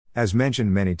As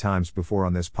mentioned many times before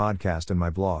on this podcast and my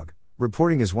blog,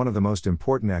 reporting is one of the most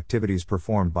important activities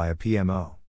performed by a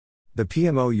PMO. The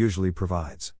PMO usually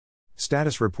provides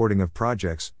status reporting of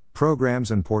projects,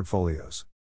 programs, and portfolios.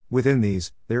 Within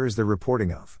these, there is the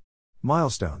reporting of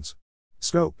milestones,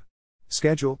 scope,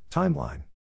 schedule, timeline,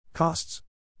 costs,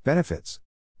 benefits,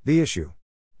 the issue.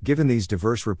 Given these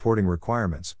diverse reporting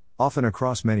requirements, often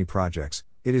across many projects,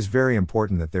 it is very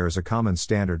important that there is a common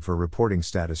standard for reporting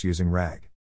status using RAG.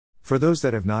 For those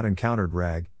that have not encountered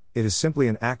RAG, it is simply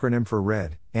an acronym for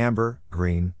red, amber,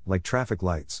 green, like traffic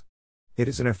lights. It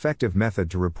is an effective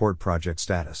method to report project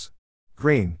status.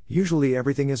 Green, usually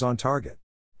everything is on target.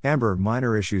 Amber,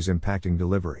 minor issues impacting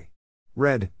delivery.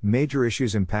 Red, major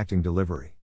issues impacting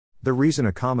delivery. The reason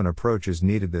a common approach is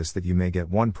needed is that you may get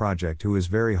one project who is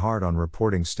very hard on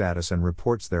reporting status and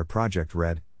reports their project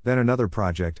red, then another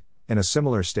project, in a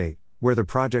similar state, where the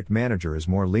project manager is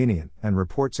more lenient and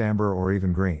reports amber or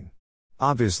even green.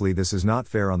 Obviously, this is not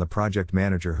fair on the project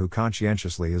manager who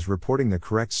conscientiously is reporting the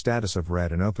correct status of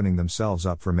red and opening themselves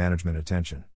up for management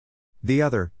attention. The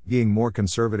other, being more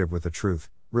conservative with the truth,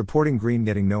 reporting green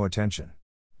getting no attention.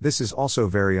 This is also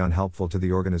very unhelpful to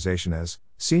the organization as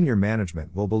senior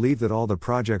management will believe that all the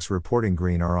projects reporting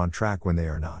green are on track when they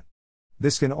are not.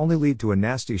 This can only lead to a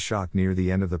nasty shock near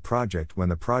the end of the project when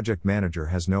the project manager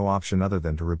has no option other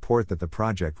than to report that the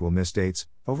project will miss dates,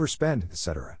 overspend,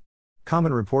 etc.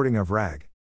 Common reporting of RAG.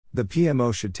 The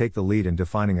PMO should take the lead in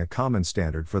defining a common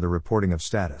standard for the reporting of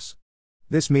status.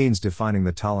 This means defining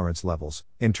the tolerance levels,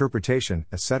 interpretation,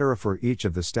 etc. for each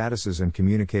of the statuses and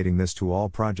communicating this to all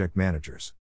project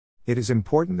managers. It is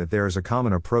important that there is a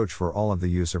common approach for all of the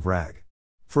use of RAG.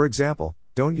 For example,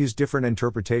 don't use different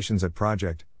interpretations at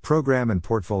project, program, and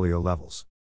portfolio levels.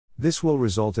 This will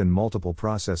result in multiple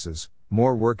processes,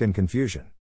 more work, and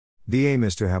confusion. The aim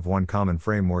is to have one common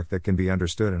framework that can be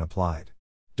understood and applied.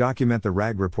 Document the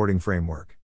RAG reporting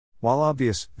framework. While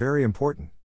obvious, very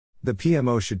important. The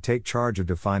PMO should take charge of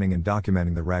defining and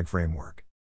documenting the RAG framework.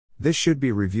 This should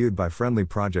be reviewed by friendly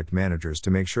project managers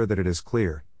to make sure that it is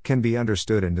clear, can be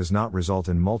understood, and does not result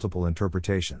in multiple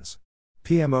interpretations.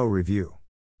 PMO review.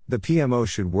 The PMO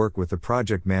should work with the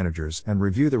project managers and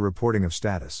review the reporting of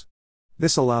status.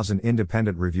 This allows an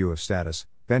independent review of status,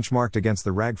 benchmarked against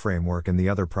the RAG framework and the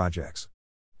other projects.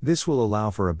 This will allow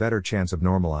for a better chance of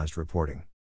normalized reporting.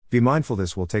 Be mindful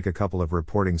this will take a couple of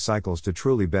reporting cycles to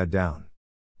truly bed down.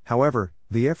 However,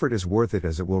 the effort is worth it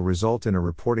as it will result in a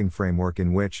reporting framework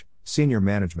in which senior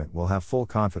management will have full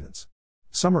confidence.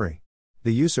 Summary.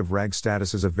 The use of RAG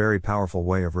status is a very powerful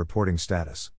way of reporting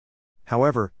status.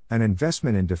 However, an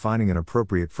investment in defining an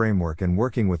appropriate framework and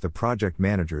working with the project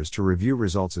managers to review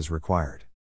results is required.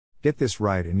 Get this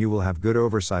right and you will have good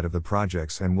oversight of the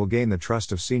projects and will gain the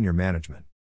trust of senior management.